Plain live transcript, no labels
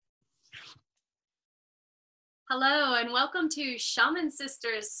Hello, and welcome to Shaman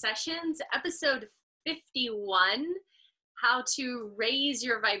Sisters Sessions, episode 51, How to Raise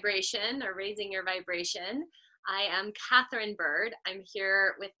Your Vibration or Raising Your Vibration. I am Catherine Bird. I'm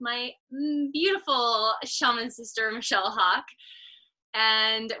here with my beautiful shaman sister, Michelle Hawk.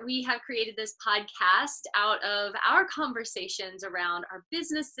 And we have created this podcast out of our conversations around our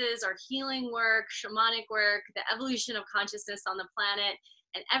businesses, our healing work, shamanic work, the evolution of consciousness on the planet,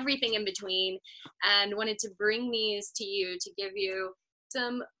 and everything in between, and wanted to bring these to you to give you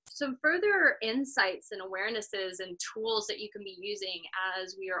some further insights and awarenesses and tools that you can be using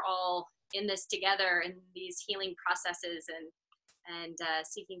as we are all in this together in these healing processes and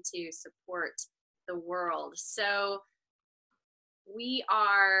seeking to support the world. So we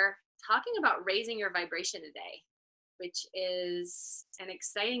are talking about raising your vibration today, which is an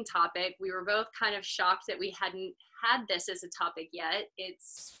exciting topic. We were both kind of shocked that we hadn't had this as a topic yet.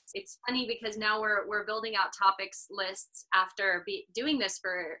 It's funny because now we're building out topics lists after doing this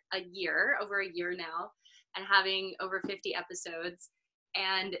for over a year now, and having over 50 episodes.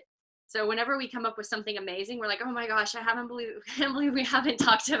 And so whenever we come up with something amazing, we're like, oh my gosh, I can't believe we haven't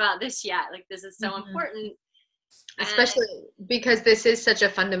talked about this yet. Like, this is so important. Especially because this is such a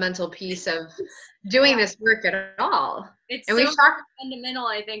fundamental piece of doing this work at all. It's and so fundamental,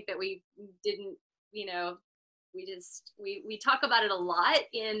 I think, that we didn't, we talk about it a lot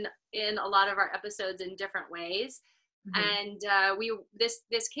in a lot of our episodes in different ways. Mm-hmm. And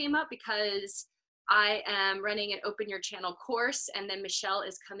this came up because I am running an Open Your Channel course, and then Michelle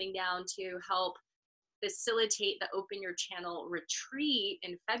is coming down to help facilitate the Open Your Channel retreat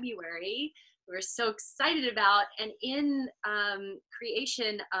in February. We're so excited about, and in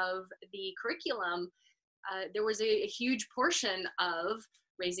creation of the curriculum, there was a huge portion of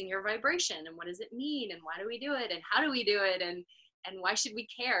raising your vibration, and what does it mean, and why do we do it, and how do we do it, and why should we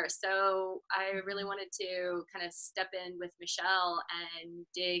care? So I really wanted to kind of step in with Michelle and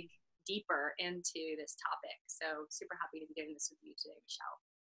dig deeper into this topic. So super happy to be doing this with you today, Michelle.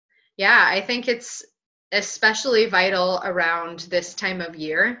 Yeah, I think it's especially vital around this time of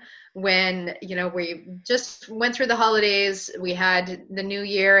year when, we just went through the holidays, we had the new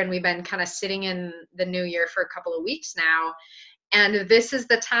year, and we've been kind of sitting in the new year for a couple of weeks now. And this is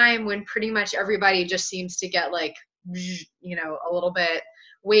the time when pretty much everybody just seems to get like, a little bit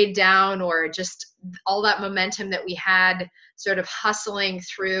weighed down, or just all that momentum that we had sort of hustling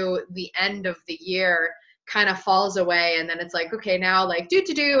through the end of the year kind of falls away. And then it's like, okay, now like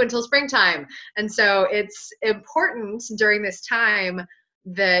do until springtime. And so it's important during this time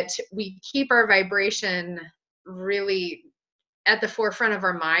that we keep our vibration really at the forefront of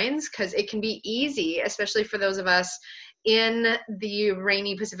our minds, because it can be easy, especially for those of us in the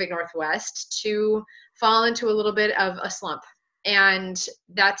rainy Pacific Northwest, to fall into a little bit of a slump. And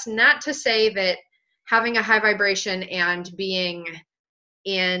that's not to say that having a high vibration and being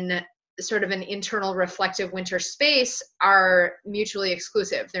in sort of an internal reflective winter space are mutually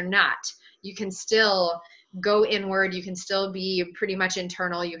exclusive. They're not. You can still go inward. You can still be pretty much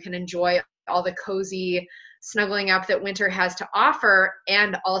internal. You can enjoy all the cozy snuggling up that winter has to offer,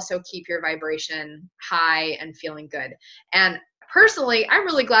 and also keep your vibration high and feeling good. And personally, I'm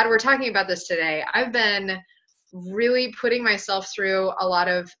really glad we're talking about this today. I've been really putting myself through a lot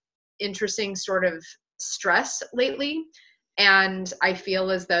of interesting sort of stress lately. And I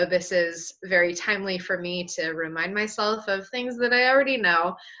feel as though this is very timely for me to remind myself of things that I already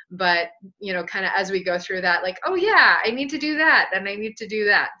know, but, kind of as we go through that, like, oh yeah, I need to do that, and I need to do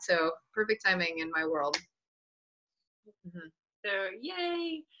that. So perfect timing in my world. Mm-hmm. So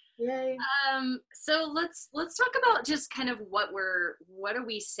yay. So let's talk about just kind of what are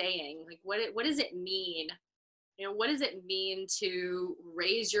we saying? Like, what does it mean? What does it mean to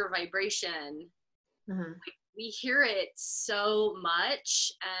raise your vibration? Mm-hmm. Like, we hear it so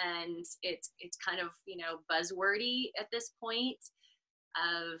much, and it's kind of, buzzwordy at this point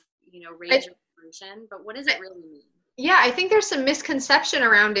of, raise your vibration, but what does it really mean? Yeah, I think there's some misconception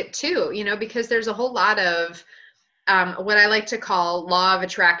around it too, because there's a whole lot of what I like to call law of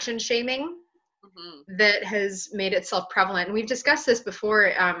attraction shaming. Mm-hmm. That has made itself prevalent. And we've discussed this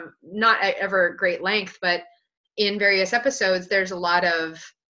before, not at ever great length, but in various episodes, there's a lot of,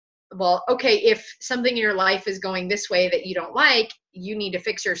 well, okay, if something in your life is going this way that you don't like, you need to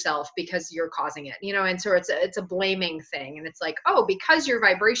fix yourself because you're causing it, and so it's a blaming thing. And it's like, oh, because your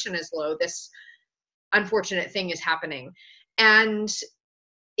vibration is low, this unfortunate thing is happening. And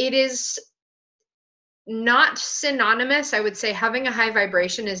it is not synonymous. I would say having a high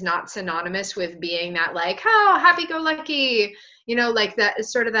vibration is not synonymous with being that like, oh, happy-go-lucky, like that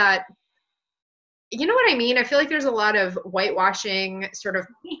sort of that you know what I mean? I feel like there's a lot of whitewashing, sort of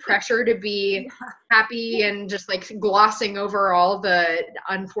pressure to be happy and just like glossing over all the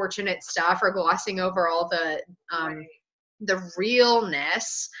unfortunate stuff or glossing over all the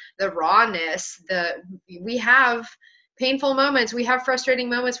realness, the rawness, we have painful moments, we have frustrating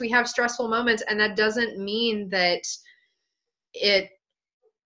moments, we have stressful moments, and that doesn't mean that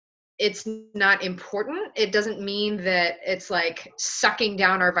it's not important. It doesn't mean that it's like sucking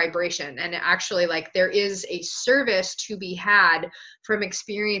down our vibration. And actually, like, there is a service to be had from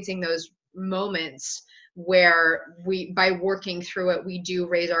experiencing those moments where by working through it, we do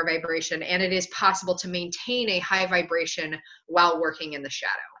raise our vibration, and it is possible to maintain a high vibration while working in the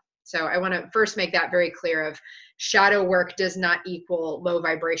shadow. So I want to first make that very clear of shadow work does not equal low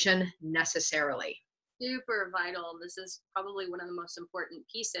vibration necessarily. Super vital. This is probably one of the most important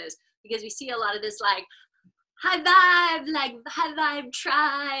pieces, because we see a lot of this like high vibe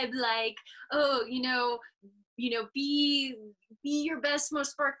tribe, like, oh, be your best,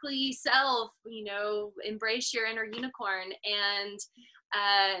 most sparkly self, embrace your inner unicorn, and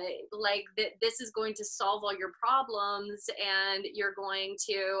this is going to solve all your problems, and you're going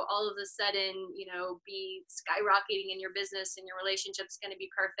to all of a sudden be skyrocketing in your business, and your relationship's going to be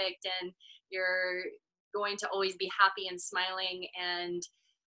perfect, and you're going to always be happy and smiling. And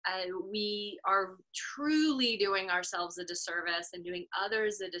we are truly doing ourselves a disservice and doing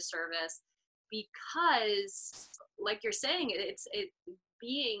others a disservice, because like you're saying,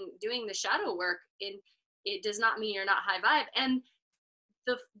 doing the shadow work, it does not mean you're not high vibe. And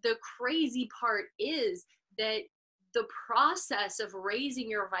the crazy part is that the process of raising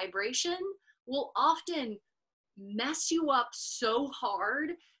your vibration will often mess you up so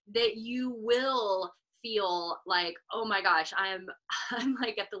hard that you will feel like, oh my gosh, I'm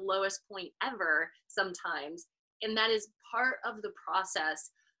like at the lowest point ever sometimes. And that is part of the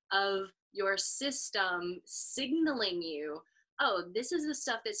process of your system signaling you, oh, this is the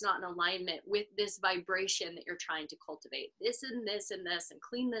stuff that's not in alignment with this vibration that you're trying to cultivate. This and this and this, and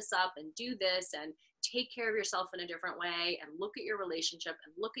clean this up and do this and take care of yourself in a different way, and look at your relationship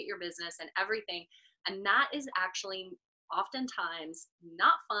and look at your business and everything. And that is actually oftentimes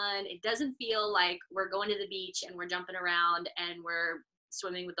not fun. It doesn't feel like we're going to the beach and we're jumping around and we're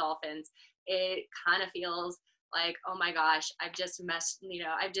swimming with dolphins. It kind of feels like, oh my gosh, I've just messed,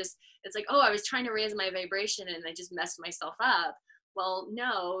 it's like, oh, I was trying to raise my vibration and I just messed myself up. Well,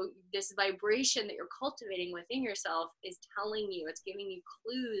 no, this vibration that you're cultivating within yourself is telling you, it's giving you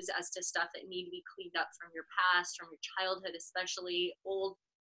clues as to stuff that need to be cleaned up from your past, from your childhood, especially old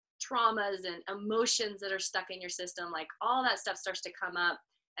traumas and emotions that are stuck in your system. Like, all that stuff starts to come up,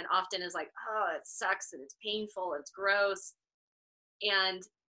 and often is like, oh, it sucks and it's painful, it's gross. And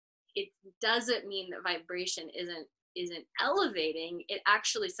it doesn't mean that vibration isn't elevating. It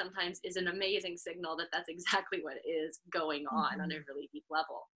actually sometimes is an amazing signal that that's exactly what is going on a really deep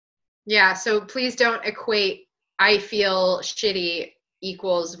level. Yeah, so please don't equate I feel shitty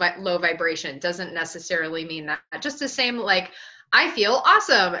equals low vibration. Doesn't necessarily mean that. Just the same, like, I feel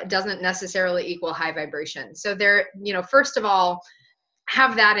awesome doesn't necessarily equal high vibration. So there, first of all,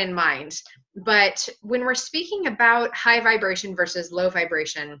 have that in mind. But when we're speaking about high vibration versus low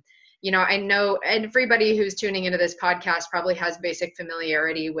vibration, I know everybody who's tuning into this podcast probably has basic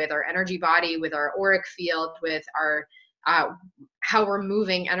familiarity with our energy body, with our auric field, with our how we're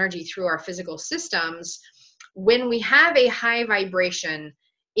moving energy through our physical systems. When we have a high vibration,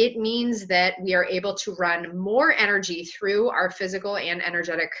 it means that we are able to run more energy through our physical and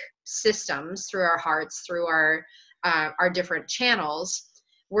energetic systems, through our hearts, through our different channels.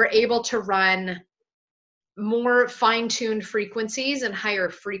 We're able to run more fine-tuned frequencies and higher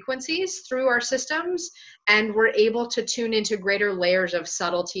frequencies through our systems, and we're able to tune into greater layers of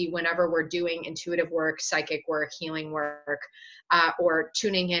subtlety whenever we're doing intuitive work, psychic work, healing work, or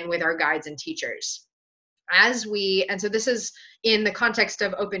tuning in with our guides and teachers. And so this is in the context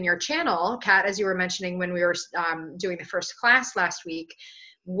of Open Your Channel, Kat, as you were mentioning when we were doing the first class last week.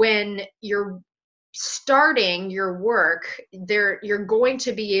 When you're starting your work, you're going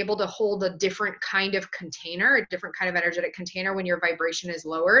to be able to hold a different kind of container, a different kind of energetic container when your vibration is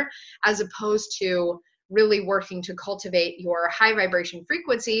lower, as opposed to really working to cultivate your high vibration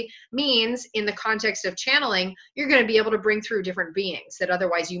frequency. Means in the context of channeling, you're going to be able to bring through different beings that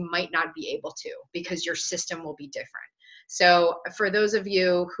otherwise you might not be able to, because your system will be different. So for those of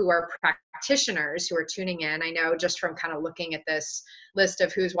you who are practitioners who are tuning in, I know just from kind of looking at this list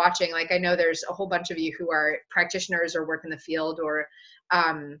of who's watching, like, I know there's a whole bunch of you who are practitioners or work in the field, or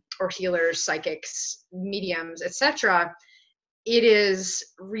healers, psychics, mediums, etc. It is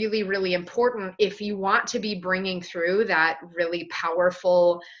really, really important, if you want to be bringing through that really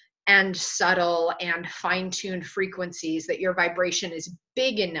powerful and subtle and fine-tuned frequencies that your vibration is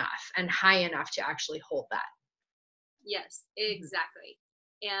big enough and high enough to actually hold that. Yes, exactly.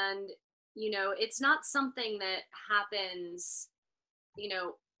 And, it's not something that happens,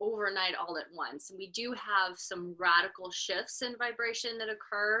 overnight all at once. We do have some radical shifts in vibration that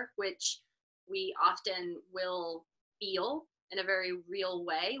occur, which we often will feel in a very real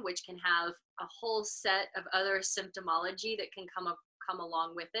way, which can have a whole set of other symptomology that can come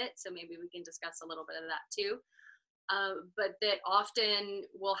along with it. So maybe we can discuss a little bit of that too. But that often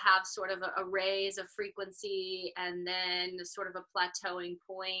will have sort of a raise of frequency and then sort of a plateauing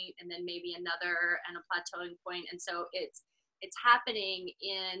point, and then maybe another and a plateauing point. And so it's happening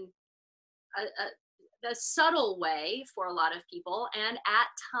in a subtle way for a lot of people, and at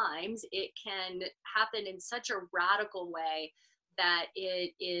times it can happen in such a radical way that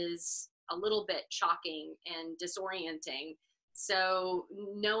it is a little bit shocking and disorienting. So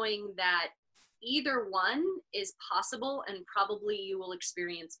knowing that either one is possible, and probably you will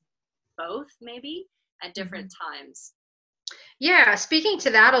experience both maybe at different times. Yeah, speaking to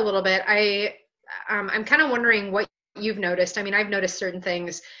that a little bit, I'm kind of wondering what you've noticed. I mean, I've noticed certain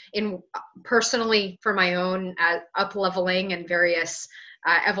things in personally for my own up leveling and various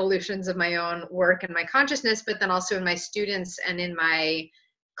evolutions of my own work and my consciousness, but then also in my students and in my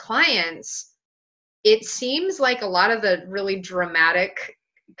clients. It seems like a lot of the really dramatic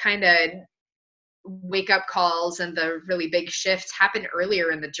kind of wake up calls and the really big shifts happen earlier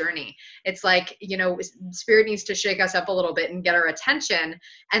in the journey. It's like, spirit needs to shake us up a little bit and get our attention.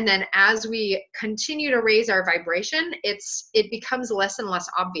 And then as we continue to raise our vibration, it becomes less and less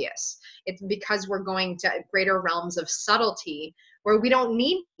obvious. It's because we're going to greater realms of subtlety where we don't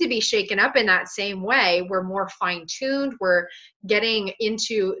need to be shaken up in that same way. We're more fine-tuned. We're getting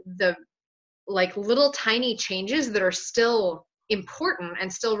into the like little tiny changes that are still important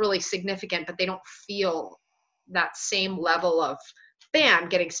and still really significant, but they don't feel that same level of bam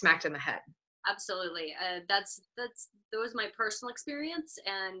getting smacked in the head. Absolutely. That was my personal experience,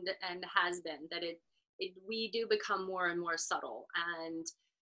 and has been that we do become more and more subtle, and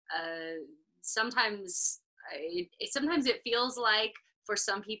sometimes it feels like for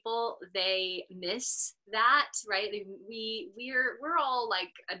some people they miss that, right? We're all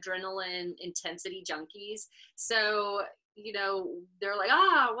like adrenaline intensity junkies, so they're like,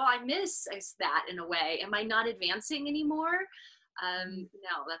 well, I miss that in a way. Am I not advancing anymore?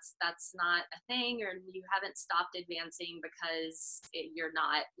 No, that's not a thing, or you haven't stopped advancing because you're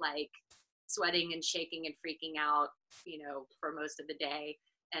not like sweating and shaking and freaking out, for most of the day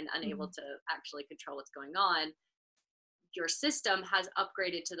and unable to actually control what's going on. Your system has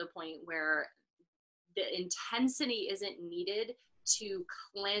upgraded to the point where the intensity isn't needed to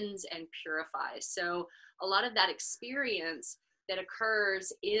cleanse and purify. So a lot of that experience that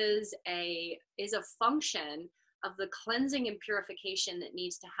occurs is a function of the cleansing and purification that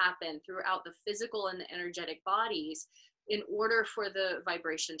needs to happen throughout the physical and the energetic bodies in order for the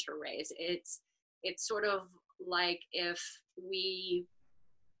vibration to raise. It's sort of like if we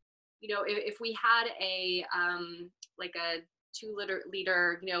had a like a 2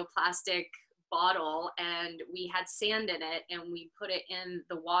 liter plastic bottle, and we had sand in it and we put it in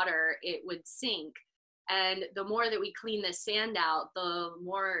the water, it would sink. And the more that we clean the sand out, the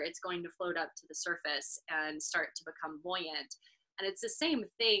more it's going to float up to the surface and start to become buoyant. And it's the same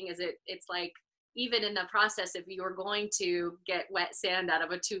thing as it's like, even in the process, if you were going to get wet sand out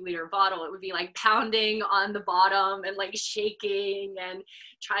of a 2 liter bottle, it would be like pounding on the bottom and like shaking and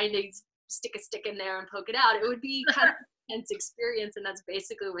trying to stick a stick in there and poke it out. It would be kind of an intense experience. And that's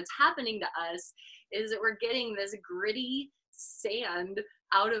basically what's happening to us, is that we're getting this gritty sand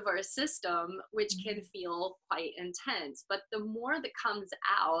out of our system, which can feel quite intense. But the more that comes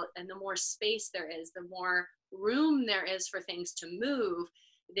out and the more space there is, the more room there is for things to move,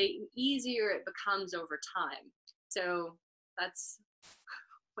 the easier it becomes over time. So that's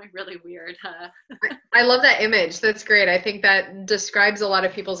really weird. I love that image. That's great. I think that describes a lot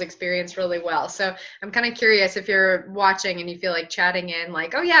of people's experience really well. So I'm kind of curious if you're watching and you feel like chatting in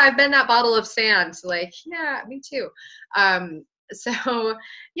like, oh yeah, I've been that bottle of sand. So like, yeah, me too. So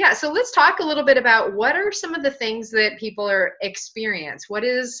let's talk a little bit about what are some of the things that people are experience. What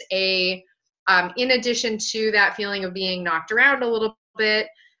is in addition to that feeling of being knocked around a little bit,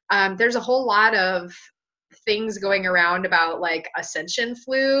 there's a whole lot of things going around about like ascension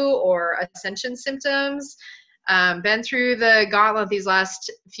flu or ascension symptoms. Been through the gauntlet these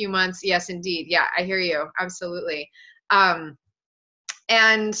last few months. Yes, indeed. Yeah, I hear you. Absolutely.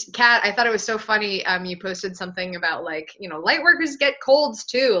 And Kat, I thought it was so funny. You posted something about like, light workers get colds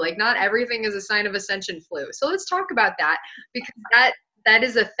too. Like not everything is a sign of ascension flu. So let's talk about that, because that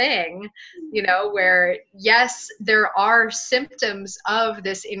is a thing, you know, where yes, there are symptoms of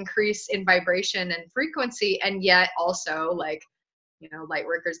this increase in vibration and frequency, and yet also like, you know, light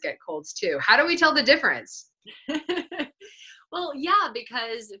workers get colds too. How do we tell the difference? Well, yeah,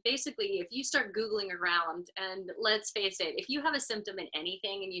 because basically if you start Googling around, and let's face it, if you have a symptom in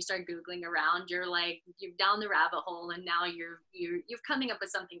anything and you start Googling around, you're down the rabbit hole, and now you're coming up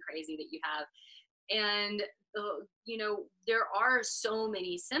with something crazy that you have. And you know, there are so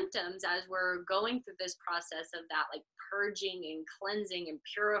many symptoms as we're going through this process of that, like purging and cleansing and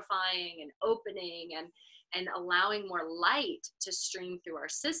purifying and opening and allowing more light to stream through our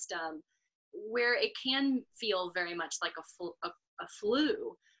system, where it can feel very much like a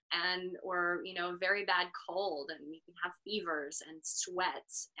flu, and or you know, very bad cold, and you can have fevers and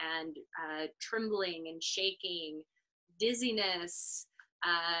sweats and trembling and shaking, dizziness,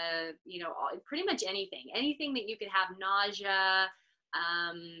 you know, pretty much anything that you could have, nausea,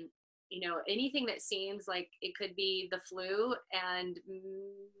 you know, anything that seems like it could be the flu, and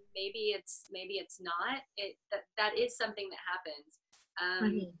maybe it's not. That is something that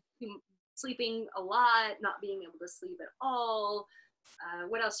happens. Sleeping a lot, not being able to sleep at all.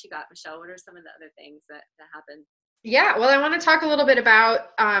 What else you got, Michelle? What are some of the other things that happen? Yeah, well, I want to talk a little bit about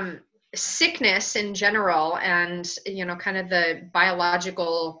sickness in general, and you know, kind of the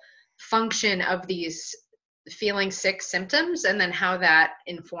biological function of these feeling sick symptoms, and then how that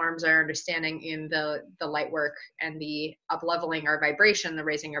informs our understanding in the light work and the up leveling our vibration, the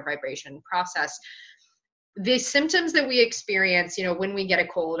raising our vibration process. The symptoms that we experience, you know, when we get a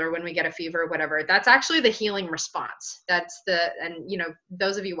cold or when we get a fever or whatever, that's actually the healing response. And you know,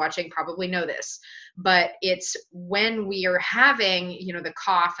 those of you watching probably know this, but it's when we are having, you know, the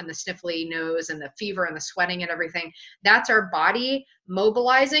cough and the sniffly nose and the fever and the sweating and everything, that's our body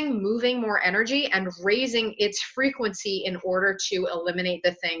mobilizing, moving more energy and raising its frequency in order to eliminate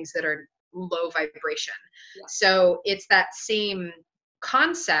the things that are low vibration. Yeah. So it's that same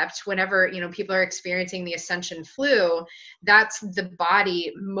concept whenever, you know, people are experiencing the ascension flu. That's the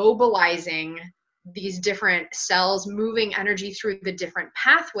body mobilizing these different cells, moving energy through the different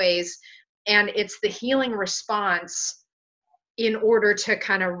pathways, and it's the healing response in order to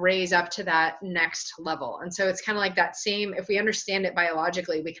kind of raise up to that next level. And so it's kind of like that same, if we understand it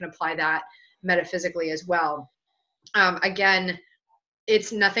biologically, we can apply that metaphysically as well. Again,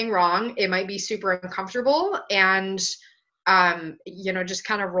 it's nothing wrong. It might be super uncomfortable, and you know, just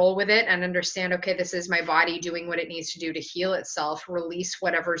kind of roll with it and understand, okay, this is my body doing what it needs to do to heal itself, release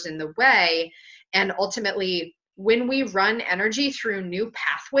whatever's in the way. And ultimately, when we run energy through new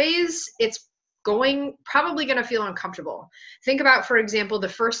pathways, it's probably going to feel uncomfortable. Think about, for example, the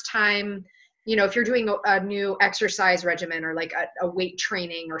first time, you know, if you're doing a new exercise regimen or like a weight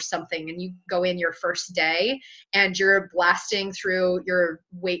training or something, and you go in your first day and you're blasting through your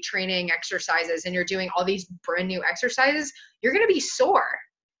weight training exercises and you're doing all these brand new exercises, you're going to be sore,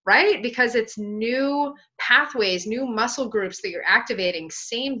 right? Because it's new pathways, new muscle groups that you're activating.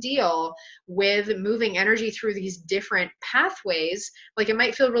 Same deal with moving energy through these different pathways. Like, it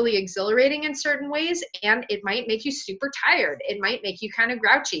might feel really exhilarating in certain ways, and it might make you super tired. It might make you kind of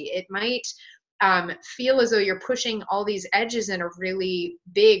grouchy. It might feel as though you're pushing all these edges in a really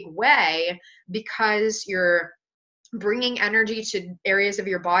big way, because you're bringing energy to areas of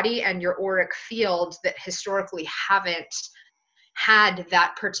your body and your auric field that historically haven't had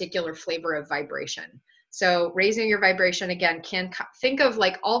that particular flavor of vibration. So raising your vibration, again, can think of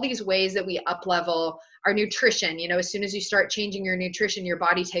like all these ways that we up level our nutrition. You know, as soon as you start changing your nutrition, your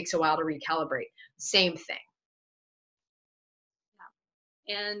body takes a while to recalibrate. Same thing.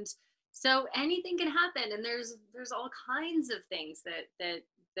 Yeah. And so anything can happen, and there's all kinds of things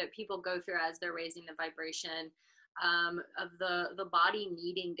that people go through as they're raising the vibration, of the body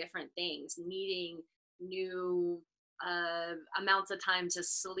needing different things, needing new amounts of time to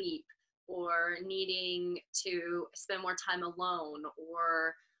sleep, or needing to spend more time alone,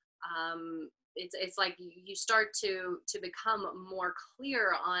 or it's like you start to become more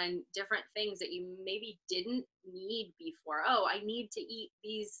clear on different things that you maybe didn't need before. Oh, I need to eat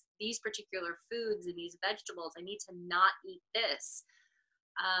these particular foods and these vegetables. I need to not eat this.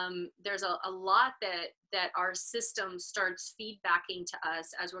 There's a lot that our system starts feedbacking to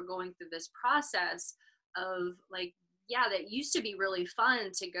us as we're going through this process of, like, yeah, that used to be really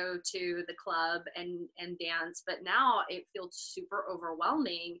fun to go to the club and dance, but now it feels super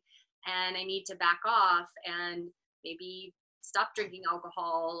overwhelming, and I need to back off and maybe stop drinking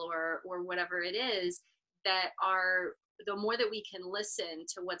alcohol or whatever it is. That are The more that we can listen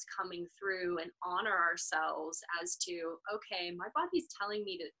to what's coming through and honor ourselves as to, okay, my body's telling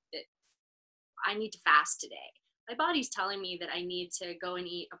me that I need to fast today. my body's telling me that I need to go and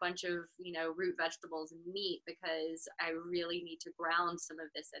eat a bunch of, root vegetables and meat because I really need to ground some of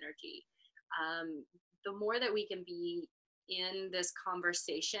this energy. The more that we can be in this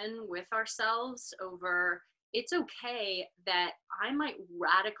conversation with ourselves over, it's okay that I might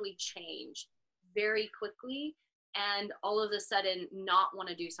radically change very quickly and all of a sudden not want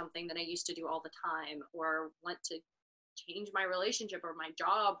to do something that I used to do all the time, or want to change my relationship or my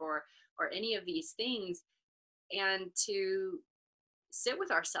job or any of these things, and to sit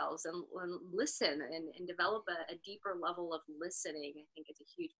with ourselves and listen and develop a deeper level of listening. I think it's a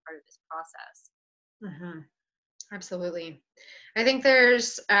huge part of this process. Mm-hmm. Absolutely. I think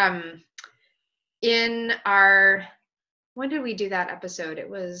there's in our, when did we do that episode? It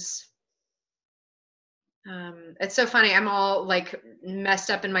was it's so funny. I'm all like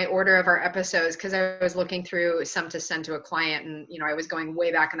messed up in my order of our episodes because I was looking through some to send to a client, and I was going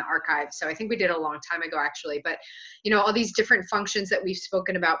way back in the archive. So I think we did a long time ago actually. But all these different functions that we've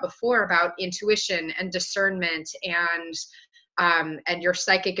spoken about before, about intuition and discernment and your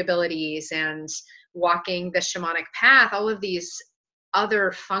psychic abilities and walking the shamanic path, all of these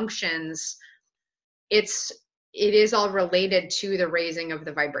other functions, it is all related to the raising of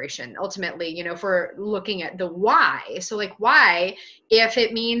the vibration. Ultimately, if we're looking at the why, so like why, if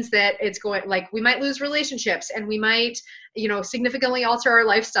it means that it's going, like we might lose relationships and we might, significantly alter our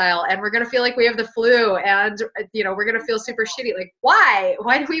lifestyle and we're going to feel like we have the flu and, we're going to feel super shitty. Like why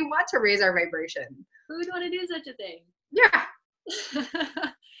do we want to raise our vibration? Who would want to do such a thing? Yeah.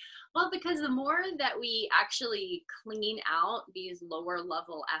 Well, because the more that we actually clean out these lower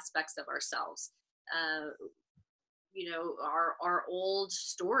level aspects of ourselves, our old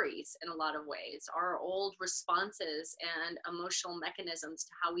stories in a lot of ways, our old responses and emotional mechanisms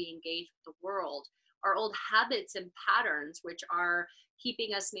to how we engage with the world, our old habits and patterns, which are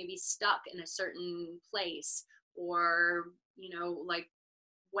keeping us maybe stuck in a certain place, or, like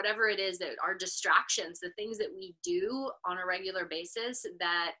whatever it is, that our distractions, the things that we do on a regular basis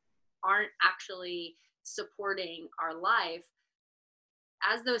that aren't actually supporting our life.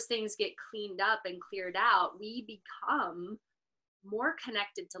 As those things get cleaned up and cleared out, we become more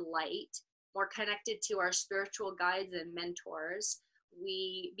connected to light, more connected to our spiritual guides and mentors.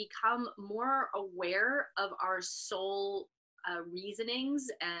 We become more aware of our soul reasonings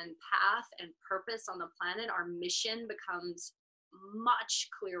and path and purpose on the planet. Our mission becomes much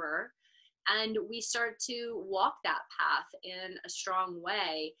clearer, and we start to walk that path in a strong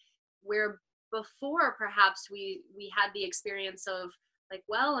way, where before perhaps we had the experience of, like,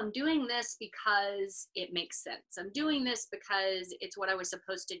 well, I'm doing this because it makes sense. I'm doing this because it's what I was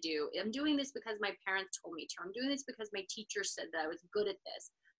supposed to do. I'm doing this because my parents told me to. I'm doing this because my teacher said that I was good at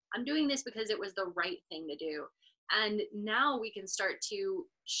this. I'm doing this because it was the right thing to do. And now we can start to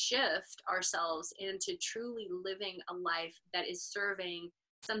shift ourselves into truly living a life that is serving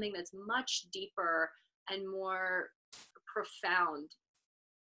something that's much deeper and more profoundly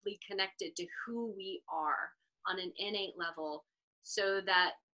connected to who we are on an innate level, so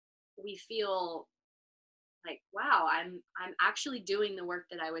that we feel like, wow, I'm actually doing the work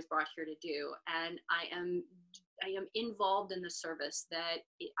that I was brought here to do, and I am involved in the service that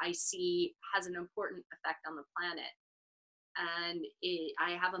I see has an important effect on the planet, and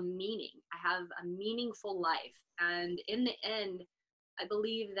I have a meaning. I have a meaningful life, and in the end, I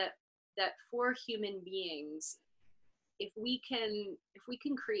believe that for human beings, if we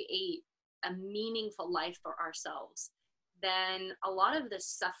can create a meaningful life for ourselves, then a lot of the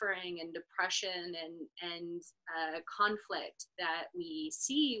suffering and depression and conflict that we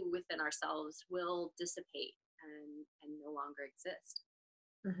see within ourselves will dissipate and no longer exist.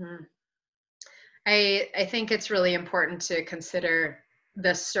 Mm-hmm. I think it's really important to consider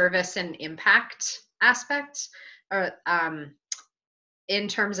the service and impact aspect, or in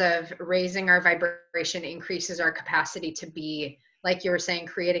terms of raising our vibration increases our capacity to be, like you were saying,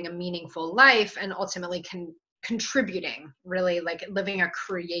 creating a meaningful life and ultimately contributing, really like living a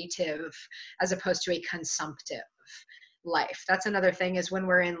creative as opposed to a consumptive life. That's another thing, is when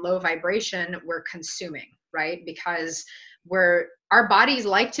we're in low vibration, we're consuming, right? Because our bodies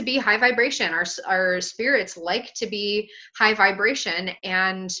like to be high vibration, our spirits like to be high vibration,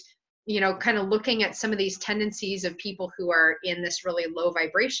 and kind of looking at some of these tendencies of people who are in this really low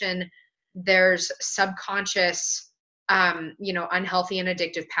vibration, there's subconscious unhealthy and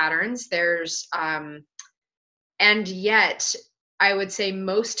addictive patterns. There's and yet I would say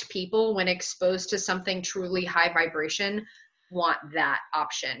most people, when exposed to something truly high vibration, want that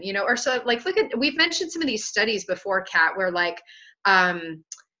option, or so, like, we've mentioned some of these studies before, Kat, where like,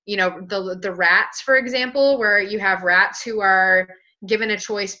 the rats, for example, where you have rats who are given a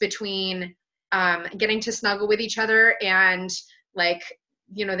choice between getting to snuggle with each other, and like,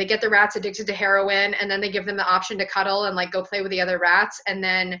 they get the rats addicted to heroin, and then they give them the option to cuddle and like go play with the other rats, and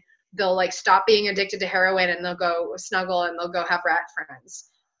then they'll like stop being addicted to heroin and they'll go snuggle and they'll go have rat friends.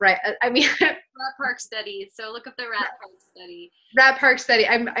 Right. I mean, Rat Park Study. So look up the Rat Park Study. Rat Park Study.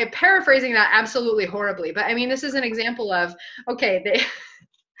 I'm paraphrasing that absolutely horribly, but I mean, this is an example of, okay,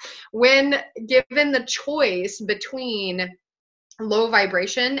 when given the choice between low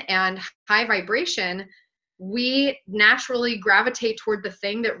vibration and high vibration, we naturally gravitate toward the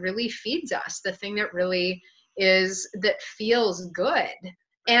thing that really feeds us, the thing that really that feels good.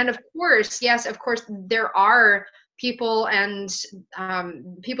 And of course, yes, of course, there are people and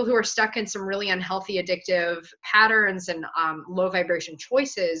people who are stuck in some really unhealthy addictive patterns and low vibration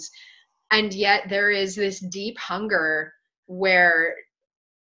choices. And yet there is this deep hunger where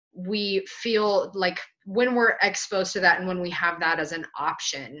we feel like when we're exposed to that and when we have that as an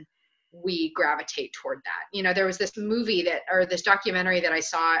option, we gravitate toward that. There was this movie or this documentary that I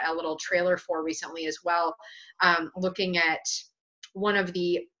saw a little trailer for recently as well, looking at one of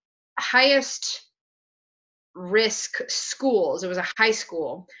the highest risk schools. It was a high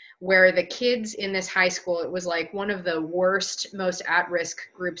school where the kids in this high school, it was like one of the worst, most at-risk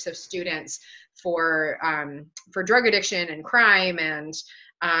groups of students for drug addiction and crime and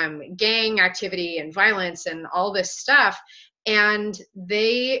gang activity and violence and all this stuff. And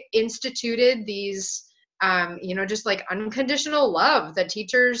they instituted these, just like unconditional love. The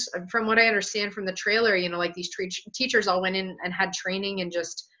teachers, from what I understand from the trailer, like these teachers all went in and had training and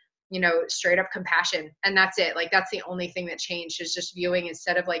just, straight up compassion. And that's it. Like, that's the only thing that changed, is just viewing,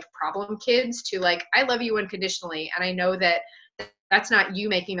 instead of like problem kids, to like, I love you unconditionally. And I know that that's not you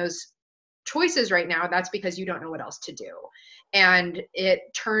making those choices right now. That's because you don't know what else to do. And it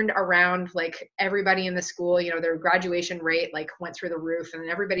turned around, like, everybody in the school, their graduation rate like went through the roof, and then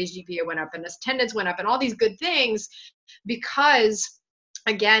everybody's GPA went up and attendance went up and all these good things, because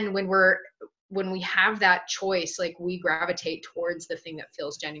again, when we have that choice, like, we gravitate towards the thing that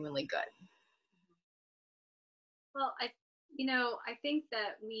feels genuinely good. Well, I think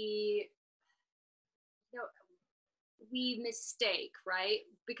that we mistake, right?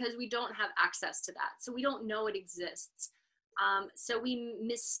 Because we don't have access to that. So we don't know it exists. So we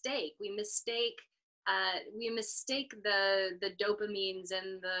mistake the dopamines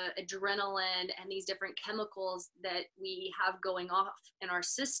and the adrenaline and these different chemicals that we have going off in our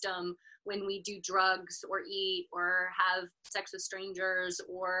system when we do drugs or eat or have sex with strangers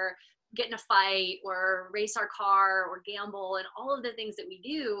or get in a fight or race our car or gamble, and all of the things that we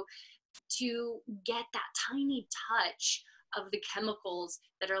do to get that tiny touch of the chemicals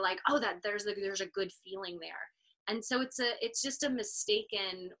that are like, oh, that there's a good feeling there. And so it's just a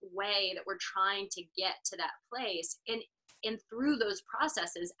mistaken way that we're trying to get to that place, and through those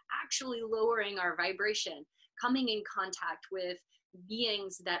processes actually lowering our vibration, coming in contact with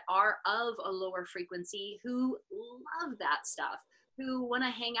beings that are of a lower frequency, who love that stuff, who want to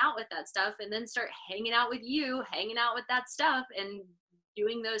hang out with that stuff, and then start hanging out with you, hanging out with that stuff, and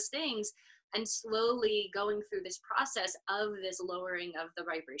doing those things, and slowly going through this process of this lowering of the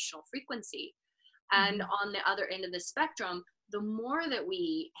vibrational frequency. And on the other end of the spectrum, the more that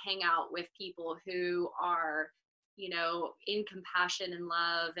we hang out with people who are, in compassion and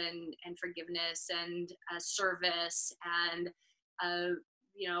love and forgiveness and service and,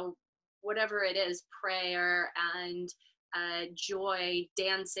 whatever it is, prayer and joy,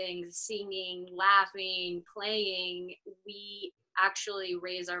 dancing, singing, laughing, playing, we actually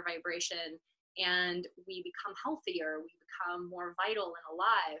raise our vibration and we become healthier, we become more vital and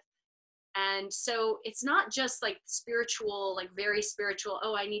alive. And so it's not just like spiritual, like very spiritual,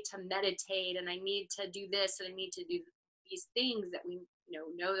 oh, I need to meditate and I need to do this and I need to do these things that we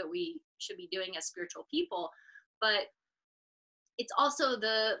know that we should be doing as spiritual people, but it's also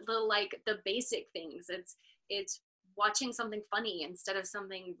the basic things. It's watching something funny instead of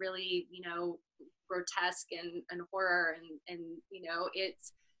something really, grotesque and horror, and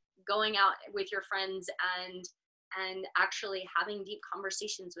it's going out with your friends and actually having deep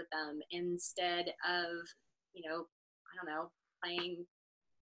conversations with them instead of, I don't know, playing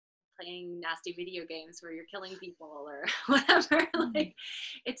nasty video games where you're killing people or whatever. Like,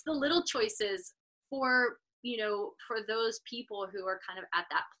 it's the little choices for those people who are kind of at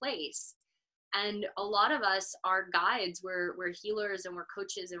that place. And a lot of us are guides, we're healers and we're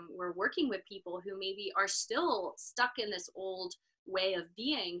coaches, and we're working with people who maybe are still stuck in this old way of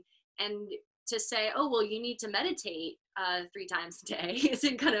being. And to say, oh, well, you need to meditate 3 times a day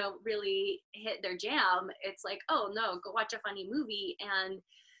isn't going to really hit their jam. It's like, oh, no, go watch a funny movie and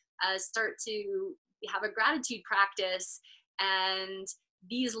start to have a gratitude practice and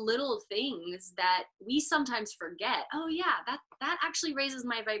these little things that we sometimes forget. Oh yeah, that actually raises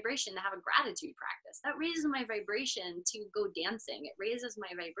my vibration to have a gratitude practice. That raises my vibration to go dancing. It raises my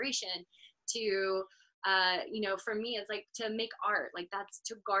vibration to for me, it's like to make art, like that's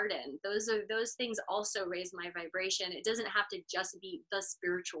to garden. Those things also raise my vibration. It doesn't have to just be the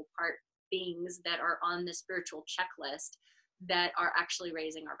spiritual part, things that are on the spiritual checklist that are actually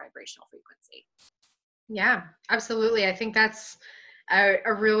raising our vibrational frequency. Yeah, absolutely. I think that's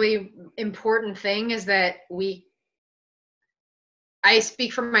a really important thing, is that I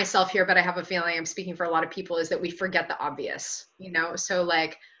speak for myself here, but I have a feeling I'm speaking for a lot of people, is that we forget the obvious, So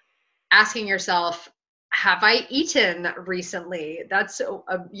like asking yourself, have I eaten recently? That's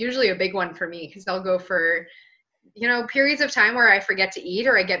usually a big one for me, because I'll go for, periods of time where I forget to eat,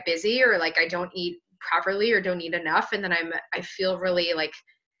 or I get busy, or like I don't eat properly or don't eat enough. And then I feel really like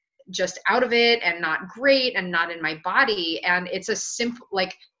just out of it and not great and not in my body. And it's a simple,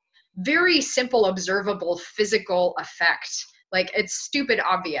 like very simple, observable physical effect. Like it's stupid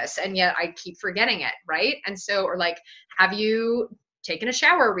obvious, and yet I keep forgetting it, right? And so, or like, have you taken a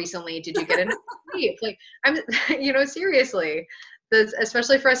shower recently? Did you get enough sleep? Like I'm, seriously,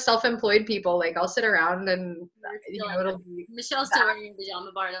 especially for us self-employed people, like I'll sit around and it'll be Michelle's still wearing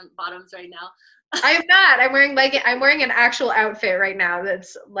pajama bottoms right now. I am not. I'm wearing an actual outfit right now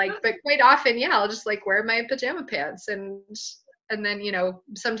that's like, but quite often, yeah, I'll just like wear my pajama pants, and then,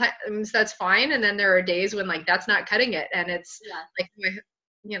 sometimes that's fine. And then there are days when like that's not cutting it, and it's like,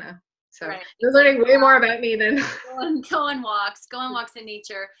 so right. you're learning way more about me than go on walks in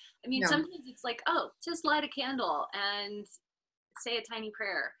nature. I mean, sometimes it's like, oh, just light a candle and say a tiny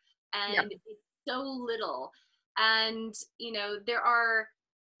prayer, and it's so little. And there are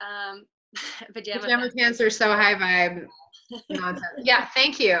pajama pants are so high vibe nonsense. Yeah,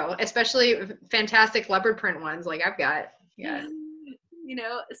 thank you. Especially fantastic leopard print ones like I've got. Yeah.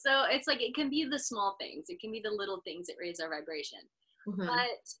 So it's like, it can be the small things, it can be the little things that raise our vibration. Mm-hmm.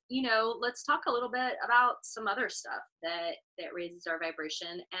 But let's talk a little bit about some other stuff that raises our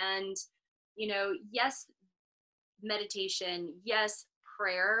vibration. And yes, meditation, yes,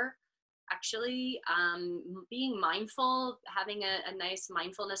 prayer, actually, being mindful, having a nice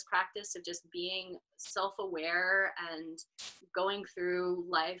mindfulness practice of just being self-aware and going through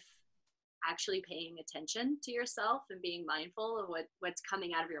life actually paying attention to yourself and being mindful of what's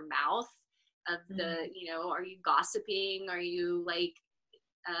coming out of your mouth, of the are you gossiping, are you like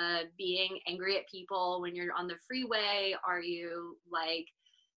being angry at people when you're on the freeway, are you like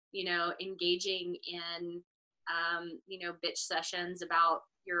engaging in bitch sessions about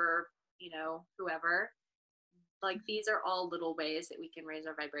your whoever. Like these are all little ways that we can raise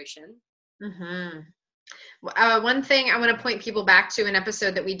our vibration. Mm-hmm. One thing I want to point people back to an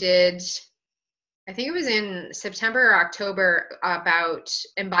episode that we did, I think it was in September or October, about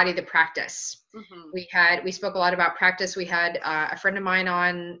embody the practice. Mm-hmm. We spoke a lot about practice. We had a friend of mine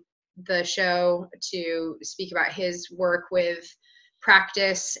on the show to speak about his work with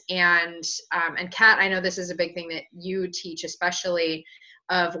practice, and Kat, I know this is a big thing that you teach, especially,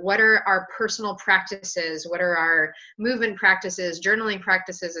 of what are our personal practices, what are our movement practices, journaling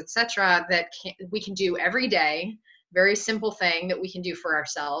practices, etc., that we can do every day. Very simple thing that we can do for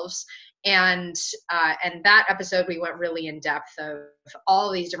ourselves. And that episode, we went really in depth of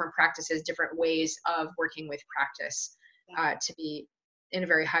all these different practices, different ways of working with practice to be in a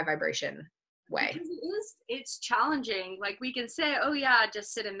very high vibration way. Because it's challenging. Like we can say, oh yeah,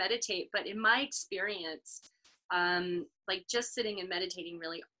 just sit and meditate. But in my experience, like just sitting and meditating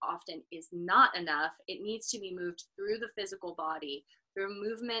really often is not enough. It needs to be moved through the physical body, through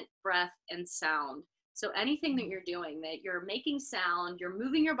movement, breath, and sound. So anything that you're doing, that you're making sound, you're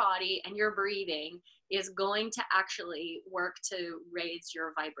moving your body, and you're breathing, is going to actually work to raise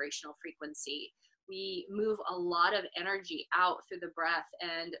your vibrational frequency. We move a lot of energy out through the breath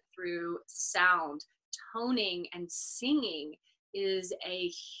and through sound. Toning and singing is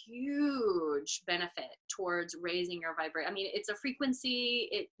a huge benefit towards raising your vibration. I mean, it's a frequency,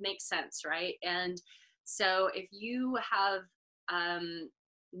 it makes sense, right? And so if you have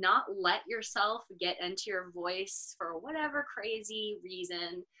not let yourself get into your voice for whatever crazy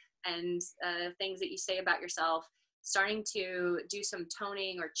reason, and things that you say about yourself, starting to do some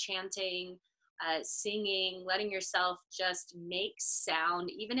toning or chanting, singing, letting yourself just make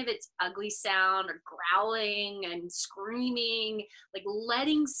sound, even if it's ugly sound or growling and screaming, like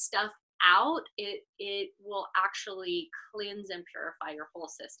letting stuff out, it will actually cleanse and purify your whole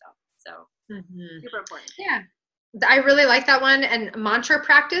system. So super important. Yeah. I really like that one. And mantra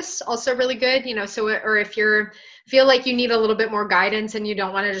practice, also really good, so, or if feel like you need a little bit more guidance and you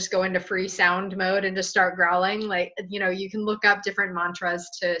don't want to just go into free sound mode and just start growling, like, you can look up different mantras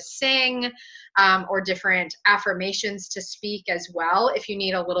to sing, or different affirmations to speak as well, if you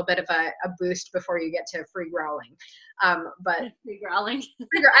need a little bit of a boost before you get to free growling. But free growling.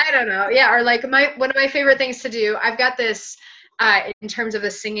 I don't know. Yeah. Or like one of my favorite things to do, I've got this, in terms of the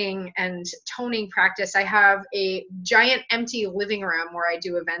singing and toning practice, I have a giant empty living room where I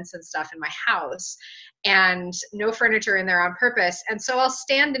do events and stuff in my house, and no furniture in there on purpose. And so I'll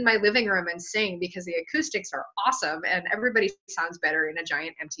stand in my living room and sing because the acoustics are awesome and everybody sounds better in a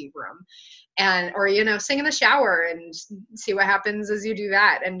giant empty room. And, or, sing in the shower and see what happens as you do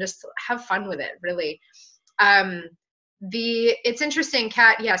that, and just have fun with it, really. It's interesting,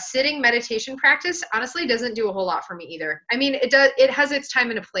 Kat. Yeah, sitting meditation practice honestly doesn't do a whole lot for me either. I mean, it has its time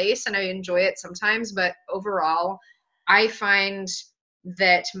and a place, and I enjoy it sometimes, but overall, I find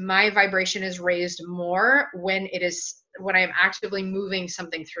that my vibration is raised more when I am actively moving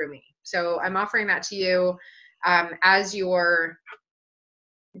something through me. So I'm offering that to you, as you're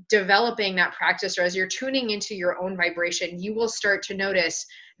developing that practice, or as you're tuning into your own vibration, you will start to notice,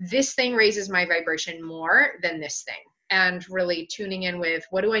 this thing raises my vibration more than this thing. And really tuning in with,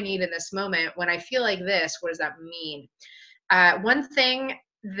 what do I need in this moment? When I feel like this, what does that mean? One thing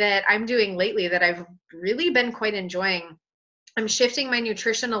that I'm doing lately that I've really been quite enjoying, I'm shifting my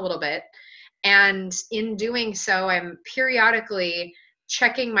nutrition a little bit. And in doing so, I'm periodically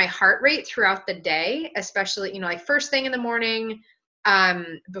checking my heart rate throughout the day, especially, like first thing in the morning,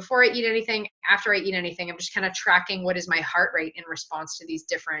 before I eat anything, after I eat anything. I'm just kind of tracking what is my heart rate in response to these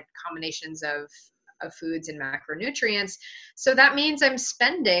different combinations of foods and macronutrients. So that means I'm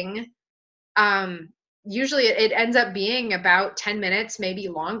spending, usually it ends up being about 10 minutes, maybe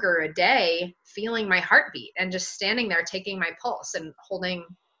longer a day, feeling my heartbeat and just standing there taking my pulse and holding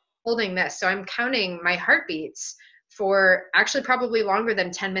this. So I'm counting my heartbeats for actually probably longer than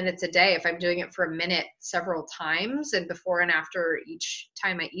 10 minutes a day if I'm doing it for a minute several times, and before and after each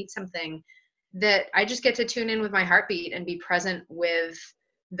time I eat something, that I just get to tune in with my heartbeat and be present with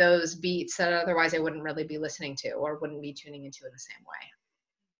those beats that otherwise I wouldn't really be listening to or wouldn't be tuning into in the same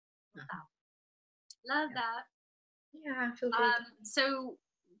way. Love that. Yeah, I feel good. So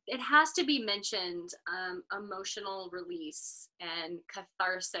it has to be mentioned, emotional release and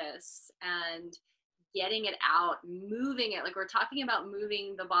catharsis and getting it out, moving it. Like, we're talking about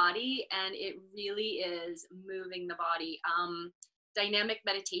moving the body, and it really is moving the body. Dynamic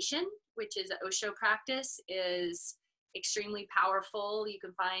meditation, which is an Osho practice, is extremely powerful. You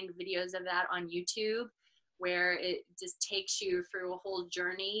can find videos of that on YouTube, where it just takes you through a whole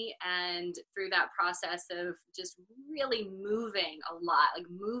journey, and through that process of just really moving a lot, like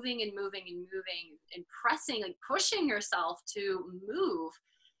moving and moving and moving and pressing, like pushing yourself to move,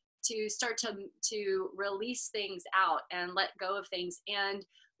 to start to release things out and let go of things, and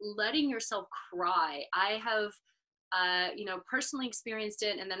letting yourself cry. I have personally experienced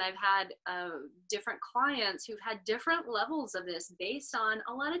it, and then I've had different clients who've had different levels of this based on,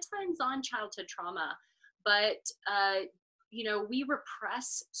 a lot of times, on childhood trauma. But we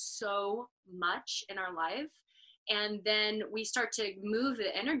repress so much in our life, and then we start to move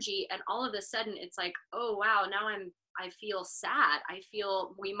the energy, and all of a sudden it's like, oh wow, now I feel sad.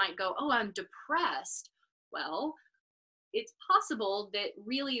 We might go, oh, I'm depressed. Well, it's possible that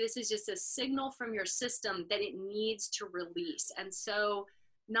really this is just a signal from your system that it needs to release. And so,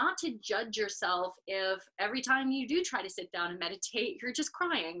 not to judge yourself if every time you do try to sit down and meditate, you're just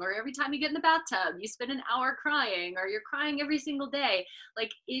crying, or every time you get in the bathtub, you spend an hour crying, or you're crying every single day.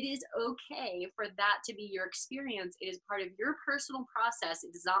 Like, it is okay for that to be your experience. It is part of your personal process.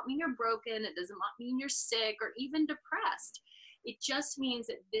 It does not mean you're broken. It doesn't mean you're sick or even depressed. It just means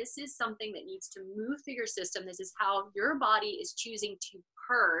that this is something that needs to move through your system. This is how your body is choosing to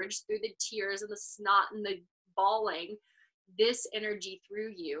purge, through the tears and the snot and the bawling, this energy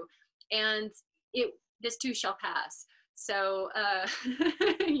through you. And this too shall pass. So,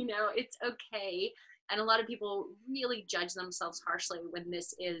 it's okay. And a lot of people really judge themselves harshly when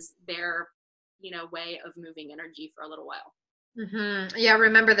this is their, way of moving energy for a little while. Mm-hmm. Yeah,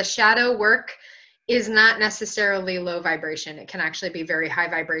 remember, the shadow work is not necessarily low vibration. It can actually be very high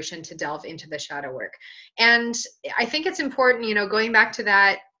vibration to delve into the shadow work. And I think it's important, going back to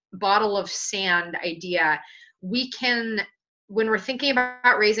that bottle of sand idea, we can, when we're thinking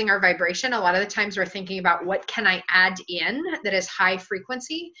about raising our vibration, a lot of the times we're thinking about, what can I add in that is high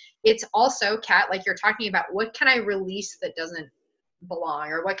frequency? It's also, Kat, like you're talking about, what can I release that doesn't belong,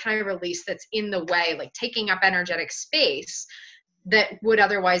 or what can I release that's in the way, like taking up energetic space that would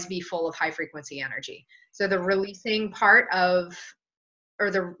otherwise be full of high frequency energy. So the releasing part of,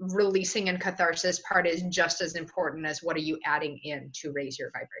 or the releasing and catharsis part is just as important as what are you adding in to raise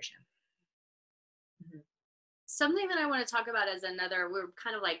your vibration. Mm-hmm. Something that I want to talk about as another, we're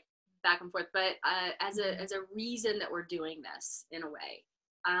kind of like back and forth, but as a reason that we're doing this in a way,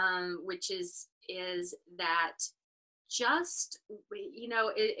 which is that just, you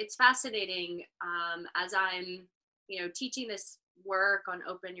know, it's fascinating as I'm, you know, teaching this work on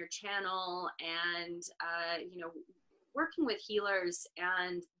Open Your Channel and, you know, working with healers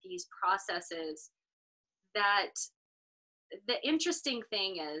and these processes, that the interesting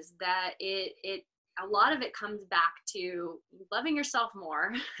thing is that it a lot of it comes back to loving yourself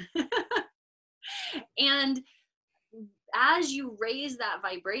more. And as you raise that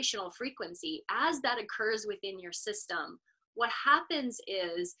vibrational frequency, as that occurs within your system, what happens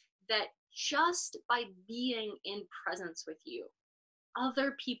is that just by being in presence with you,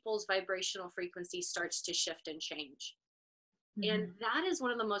 other people's vibrational frequency starts to shift and change. And that is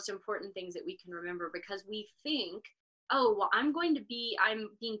one of the most important things that we can remember, because we think, oh, well, I'm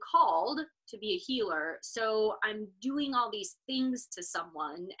being called to be a healer, so I'm doing all these things to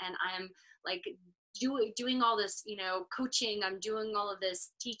someone, and I'm like doing all this, you know, coaching, I'm doing all of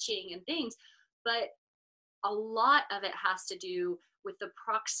this teaching and things. But a lot of it has to do with the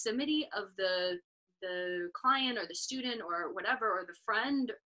proximity of the client or the student or whatever, or the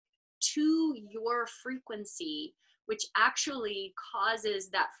friend, to your frequency, which actually causes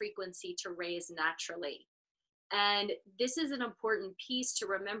that frequency to raise naturally. And this is an important piece to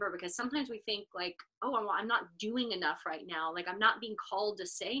remember, because sometimes we think like, oh, I'm not doing enough right now. Like, I'm not being called to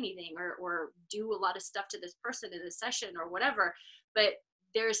say anything or do a lot of stuff to this person in this session or whatever. But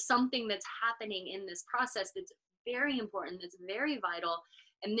there's something that's happening in this process that's very important, that's very vital.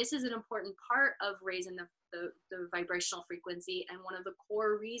 And this is an important part of raising the vibrational frequency. And one of the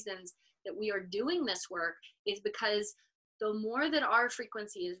core reasons that we are doing this work is because the more that our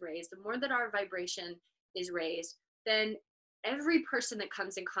frequency is raised, the more that our vibration is raised, then every person that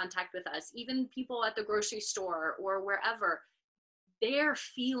comes in contact with us, even people at the grocery store or wherever, they're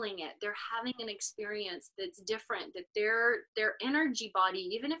feeling it. They're having an experience that's different, that their energy body,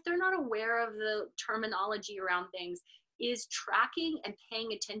 even if they're not aware of the terminology around things, is tracking and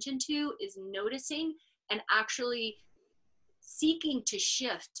paying attention to, is noticing, and actually seeking to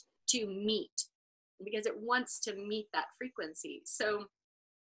shift to meet, because it wants to meet that frequency. So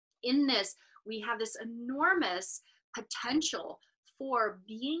in this, we have this enormous potential for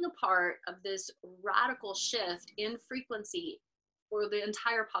being a part of this radical shift in frequency for the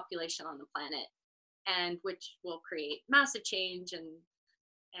entire population on the planet, and which will create massive change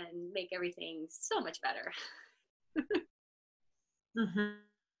and make everything so much better.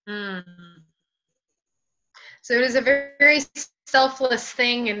 So it is a very, very selfless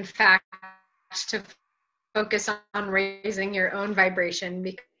thing, in fact, to focus on raising your own vibration,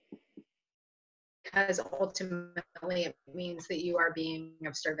 because ultimately it means that you are being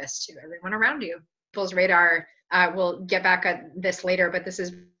of service to everyone around you. People's radar, we'll get back at this later, but this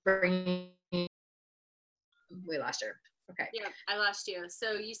is bringing, we lost her. Okay. Yeah, I lost you.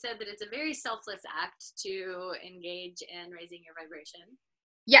 So you said that it's a very selfless act to engage in raising your vibration.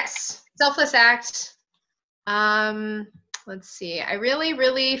 Yes, selfless act. Let's see. I really,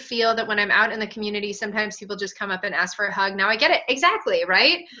 really feel that when I'm out in the community, sometimes people just come up and ask for a hug. Now I get it. Exactly.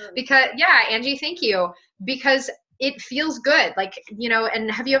 Right. Because yeah, Angie, thank you. Because it feels good. Like, you know, and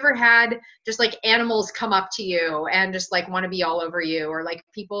have you ever had just like animals come up to you and just like want to be all over you, or like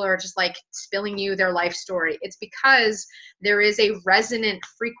people are just like spilling you their life story? It's because there is a resonant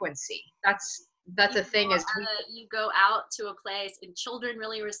frequency. That's a thing. Is you go out to a place and children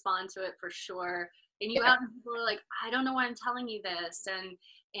really respond to it for sure. And you have people who are like, I don't know why I'm telling you this.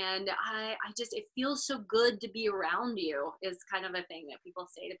 And I just, it feels so good to be around you, is kind of a thing that people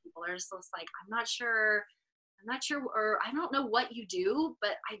say to people. They're just like, I'm not sure, or I don't know what you do,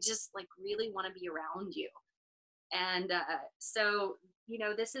 but I just like really want to be around you. And so, you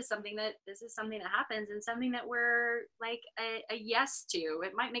know, this is something that happens, and something that we're like a yes to.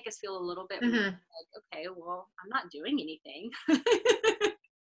 It might make us feel a little bit like, okay, well, I'm not doing anything.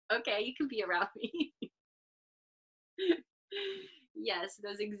 Okay, you can be around me. Yes,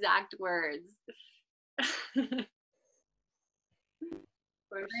 those exact words.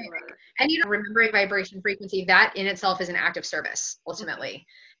 For sure. And you know, remembering vibration frequency, that in itself is an act of service, ultimately,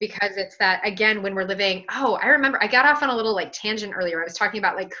 because it's that, again, when we're living, I remember I got off on a little like tangent earlier. I was talking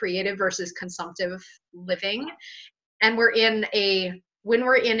about like creative versus consumptive living. And when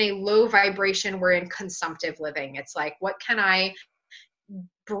we're in a low vibration, we're in consumptive living. It's like, what can I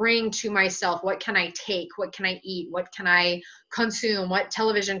bring to myself? What can I take? What can I eat? What can I consume? What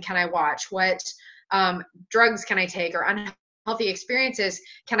television can I watch? What drugs can I take, or unhealthy experiences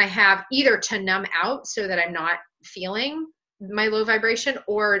can I have, either to numb out so that I'm not feeling my low vibration,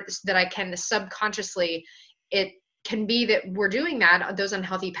 or that I can subconsciously, it can be that we're doing that, those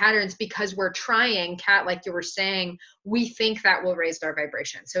unhealthy patterns, because we're trying, Kat, like you were saying, we think that will raise our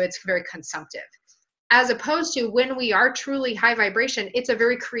vibration. So it's very consumptive. As opposed to when we are truly high vibration, it's a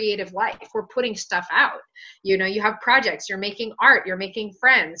very creative life. We're putting stuff out. You know, you have projects, you're making art, you're making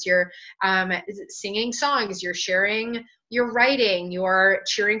friends, you're singing songs, you're sharing, you're writing, you're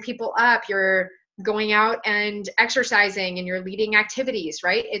cheering people up, you're going out and exercising, and you're leading activities,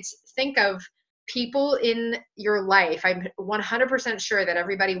 right? Think of people in your life. I'm 100% sure that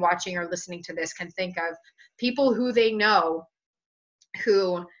everybody watching or listening to this can think of people who they know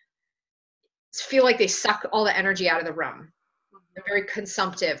who feel like they suck all the energy out of the room. They're very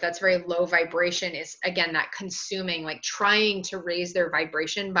consumptive. That's very low vibration, is again that consuming, like trying to raise their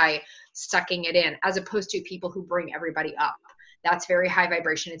vibration by sucking it in, as opposed to people who bring everybody up. That's very high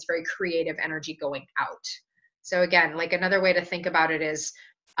vibration. It's very creative energy going out. So again, like another way to think about it is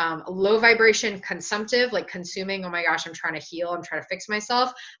low vibration, consumptive, like consuming. Oh my gosh, I'm trying to heal, I'm trying to fix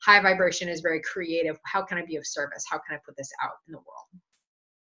myself. High vibration is very creative. How can I be of service? How can I put this out in the world?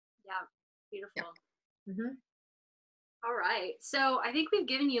 Yeah. Beautiful. Yeah. Mm-hmm. All right. So I think we've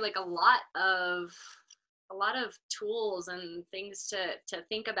given you like a lot of tools and things to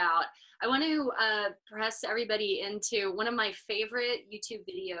think about. I want to press everybody into one of my favorite YouTube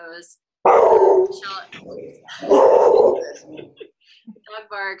videos. Dog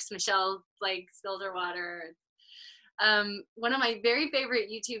barks. Michelle like spilled her water. One of my very favorite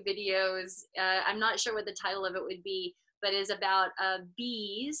YouTube videos. I'm not sure what the title of it would be, but is about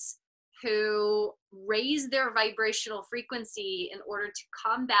bees who raise their vibrational frequency in order to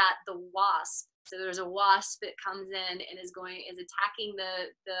combat the wasp. So there's a wasp that comes in and is attacking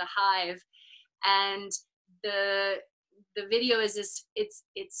the hive, and the video is this. It's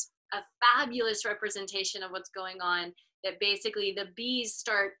a fabulous representation of what's going on. That basically the bees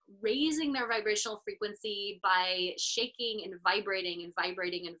start raising their vibrational frequency by shaking and vibrating and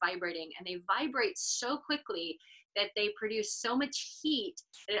vibrating and vibrating, and they vibrate so quickly that they produce so much heat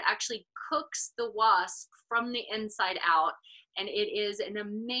that it actually cooks the wasp from the inside out. And it is an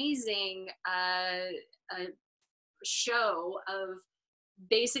amazing show of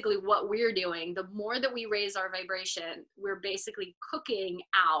basically what we're doing. The more that we raise our vibration, we're basically cooking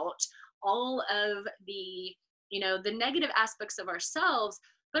out all of the, the negative aspects of ourselves,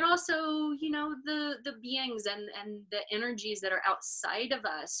 but also, the beings and the energies that are outside of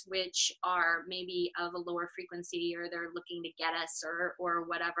us, which are maybe of a lower frequency, or they're looking to get us, or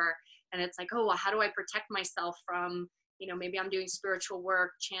whatever. And it's like, oh, well, how do I protect myself from, maybe I'm doing spiritual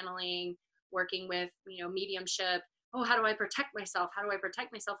work, channeling, working with, mediumship. Oh, how do I protect myself? How do I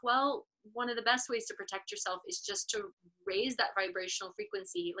protect myself? Well, one of the best ways to protect yourself is just to raise that vibrational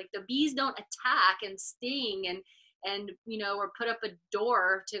frequency. Like the bees don't attack and sting and or put up a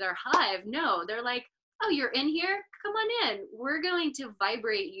door to their hive. No, they're like, oh, you're in here? Come on in. We're going to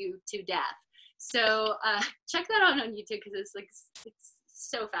vibrate you to death. So check that out on YouTube, because it's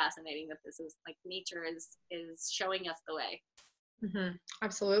so fascinating that this is like nature is showing us the way. Mm-hmm.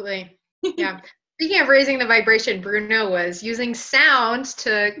 Absolutely. Yeah. Speaking of raising the vibration, Bruno was using sound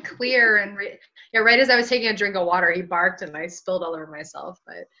to clear and right as I was taking a drink of water, he barked and I spilled all over myself.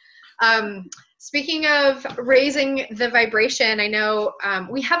 But speaking of raising the vibration, I know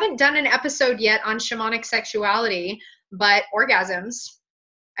we haven't done an episode yet on shamanic sexuality, but orgasms.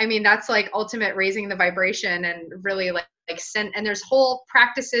 I mean, that's like ultimate raising the vibration, and really and there's whole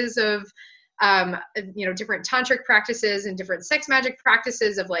practices of different tantric practices and different sex magic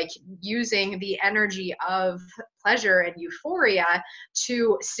practices of like using the energy of pleasure and euphoria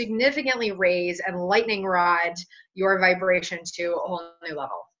to significantly raise and lightning rod your vibration to a whole new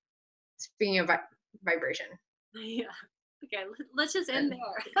level. Speaking of vibration. Yeah. Okay, let's just end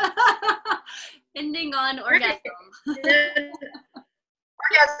there. Ending on orgasm.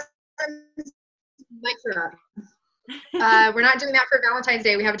 We're not doing that for Valentine's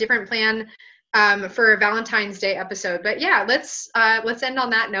Day. We have a different plan for a Valentine's Day episode. But yeah, let's end on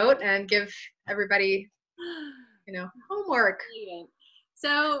that note and give everybody, homework.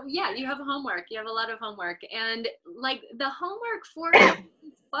 So yeah, you have homework. You have a lot of homework, and like the homework for it is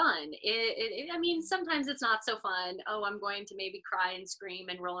fun. I mean, sometimes it's not so fun. Oh, I'm going to maybe cry and scream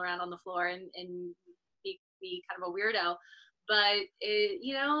and roll around on the floor and be kind of a weirdo. But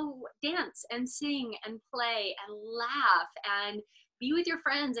dance and sing and play and laugh and be with your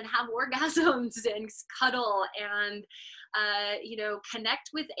friends and have orgasms and cuddle and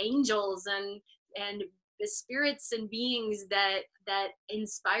connect with angels and the spirits and beings that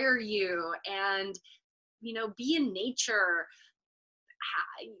inspire you, and be in nature,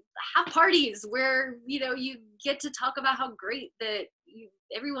 have parties where you get to talk about how great that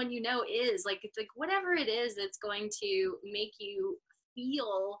everyone is. Like, it's like whatever it is that's going to make you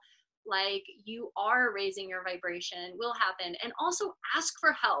feel like you are raising your vibration will happen. And also ask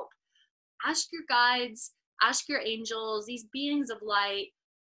for help. Ask your guides, ask your angels, these beings of light,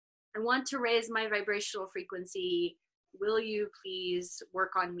 I want to raise my vibrational frequency. Will you please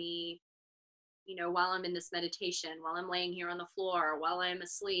work on me, while I'm in this meditation, while I'm laying here on the floor, while I'm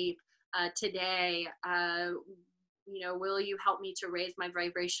asleep today? Will you help me to raise my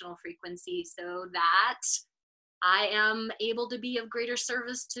vibrational frequency so that I am able to be of greater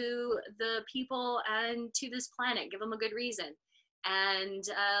service to the people and to this planet? Give them a good reason. And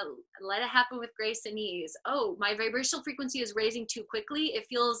let it happen with grace and ease. Oh, my vibrational frequency is raising too quickly. It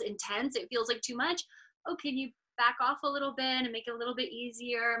feels intense. It feels like too much. Oh, can you back off a little bit and make it a little bit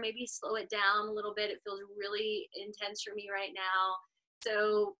easier? Maybe slow it down a little bit. It feels really intense for me right now.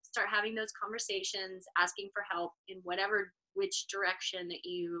 So start having those conversations, asking for help in which direction that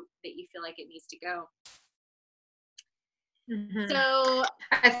you feel like it needs to go. Mm-hmm. So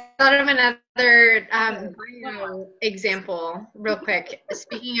I thought of another example real quick.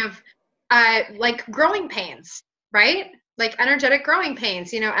 Speaking of like growing pains, right? Like energetic growing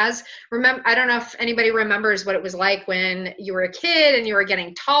pains, I don't know if anybody remembers what it was like when you were a kid and you were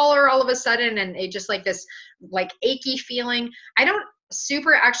getting taller all of a sudden, and it just like this like achy feeling. I don't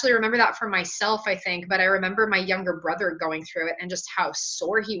super actually remember that for myself, I think, but I remember my younger brother going through it and just how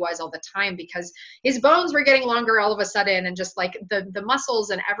sore he was all the time because his bones were getting longer all of a sudden, and just like the muscles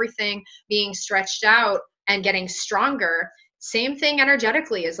and everything being stretched out and getting stronger. Same thing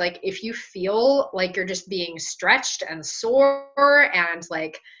energetically is like, if you feel like you're just being stretched and sore, and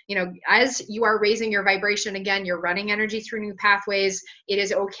like, as you are raising your vibration again, you're running energy through new pathways. It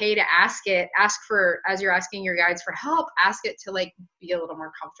is okay to ask for, as you're asking your guides for help, ask it to like be a little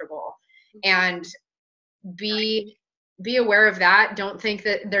more comfortable and be aware of that. Don't think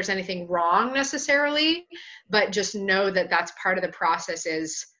that there's anything wrong necessarily, but just know that that's part of the process.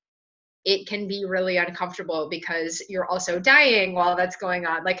 Is it can be really uncomfortable because you're also dying while that's going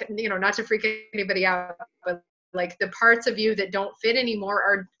on. Like, not to freak anybody out, but like the parts of you that don't fit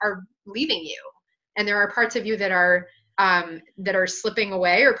anymore are leaving you. And there are parts of you that are slipping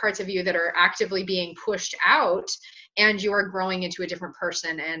away, or parts of you that are actively being pushed out, and you are growing into a different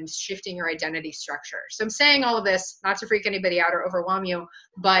person and shifting your identity structure. So I'm saying all of this not to freak anybody out or overwhelm you,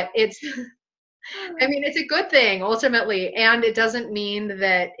 but it's it's a good thing ultimately, and it doesn't mean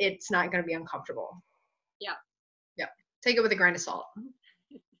that it's not going to be uncomfortable. Yeah. Take it with a grain of salt.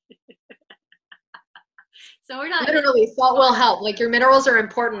 So we're not literally salt will help. Like, your minerals are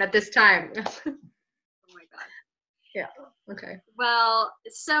important at this time. Oh my God. Yeah. Okay. Well,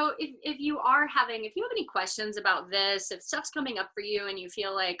 so if you have any questions about this, if stuff's coming up for you and you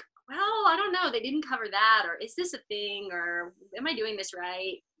feel like, well, I don't know, they didn't cover that, or is this a thing, or am I doing this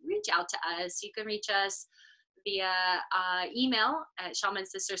right? Reach out to us. You can reach us via email at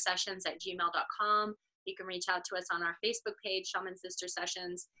shamansistersessions@gmail.com. You can reach out to us on our Facebook page, Shaman Sister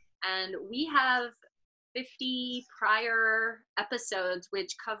Sessions. And we have 50 prior episodes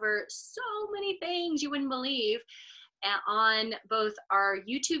which cover so many things you wouldn't believe, on both our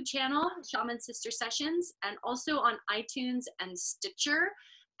YouTube channel, Shaman Sister Sessions, and also on iTunes and Stitcher.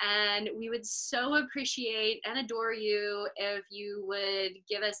 And we would so appreciate and adore you if you would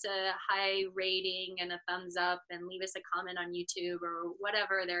give us a high rating and a thumbs up, and leave us a comment on YouTube or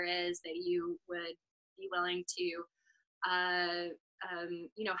whatever there is that you would be willing to,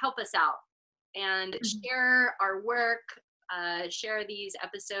 help us out. And share our work, share these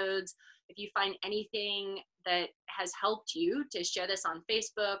episodes. If you find anything that has helped you, to share this on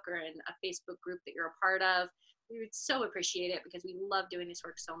Facebook or in a Facebook group that you're a part of. We would so appreciate it because we love doing this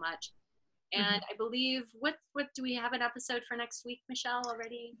work so much. And I believe, what do we have an episode for next week, Michelle,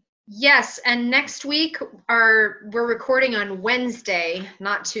 already? Yes, and next week we're recording on Wednesday,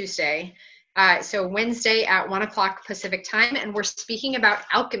 not Tuesday. So Wednesday at 1:00 Pacific time, and we're speaking about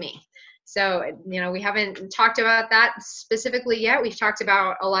alchemy. So, we haven't talked about that specifically yet. We've talked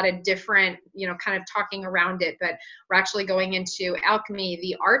about a lot of different, kind of talking around it, but we're actually going into alchemy,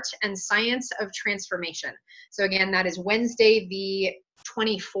 the art and science of transformation. So again, that is Wednesday, the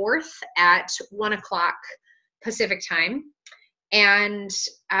 24th at 1:00 Pacific time. And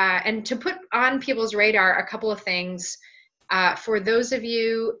to put on people's radar a couple of things, for those of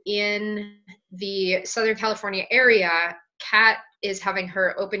you in the Southern California area, Kat is having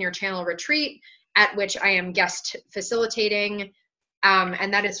her Open Your Channel retreat, at which I am guest facilitating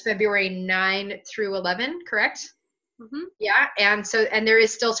And that is February 9 through 11, correct? Mm-hmm. Yeah, and there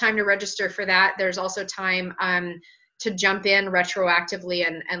is still time to register for that. There's also time to jump in retroactively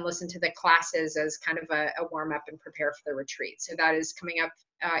and listen to the classes as kind of a warm up and prepare for the retreat. So that is coming up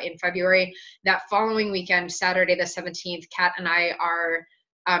in February. That following weekend, Saturday the 17th, Kat and I are,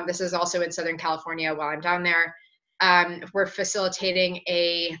 this is also in Southern California while I'm down there, we're facilitating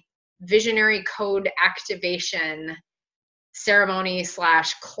a visionary code activation ceremony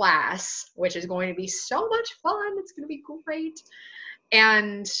 / class, which is going to be so much fun. It's going to be great.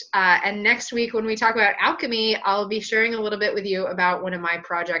 And next week when we talk about alchemy, I'll be sharing a little bit with you about one of my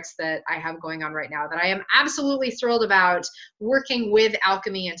projects that I have going on right now that I am absolutely thrilled about, working with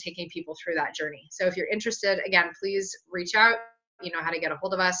alchemy and taking people through that journey. So if you're interested, again, please reach out. You know how to get a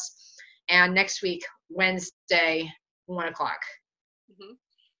hold of us. And next week, Wednesday, 1 o'clock. Mm-hmm.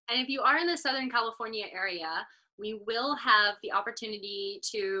 And if you are in the Southern California area, we will have the opportunity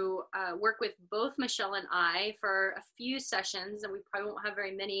to work with both Michelle and I for a few sessions, and we probably won't have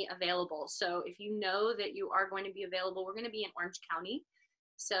very many available. So if you know that you are going to be available, we're going to be in Orange County.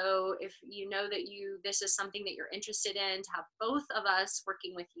 So if you know that this is something that you're interested in, to have both of us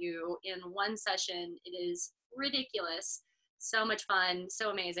working with you in one session, it is ridiculous. So much fun, so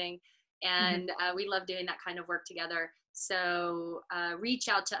amazing. And we love doing that kind of work together. So reach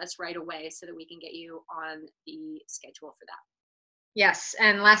out to us right away so that we can get you on the schedule for that. Yes,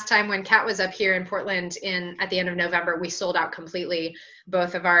 and last time when Kat was up here in Portland at the end of November, we sold out completely,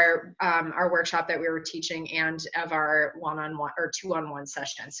 both of our workshop that we were teaching and of our one-on-one or two-on-one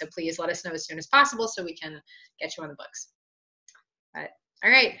session. So please let us know as soon as possible so we can get you on the books. But,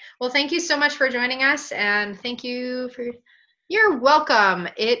 all right. Well, thank you so much for joining us, and thank you for. You're welcome.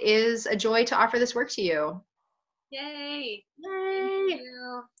 It is a joy to offer this work to you. Yay! Yay! Thank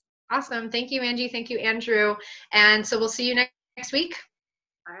you. Awesome. Thank you, Angie. Thank you, Andrew. And so we'll see you next week.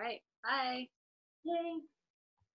 All right. Bye. Yay.